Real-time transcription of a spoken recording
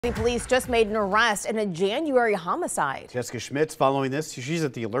The police just made an arrest in a January homicide. Jessica Schmidt's following this. She's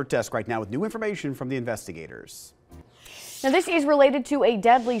at the alert desk right now with new information from the investigators. Now, this is related to a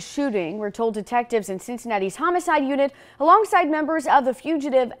deadly shooting. We're told detectives in Cincinnati's homicide unit, alongside members of the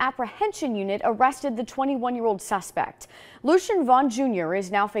fugitive apprehension unit, arrested the 21-year-old suspect. Lucian Vaughn Jr. is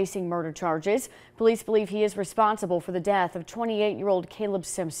now facing murder charges. Police believe he is responsible for the death of 28-year-old Caleb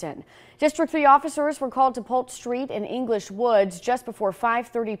Simpson. District 3 officers were called to Polk Street in English Woods just before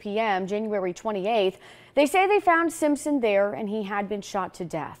 5:30 p.m. January 28th. They say they found Simpson there and he had been shot to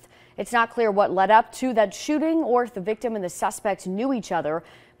death. It's not clear what led up to that shooting or if the victim and the suspect knew each other.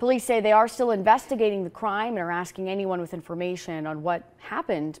 Police say they are still investigating the crime and are asking anyone with information on what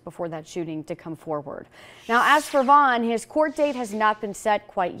happened before that shooting to come forward. Now, as for Vaughn, his court date has not been set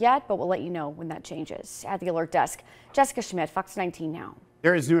quite yet, but we'll let you know when that changes. At the alert desk, Jessica Schmidt, Fox 19 Now.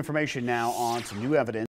 There is new information now on some new evidence.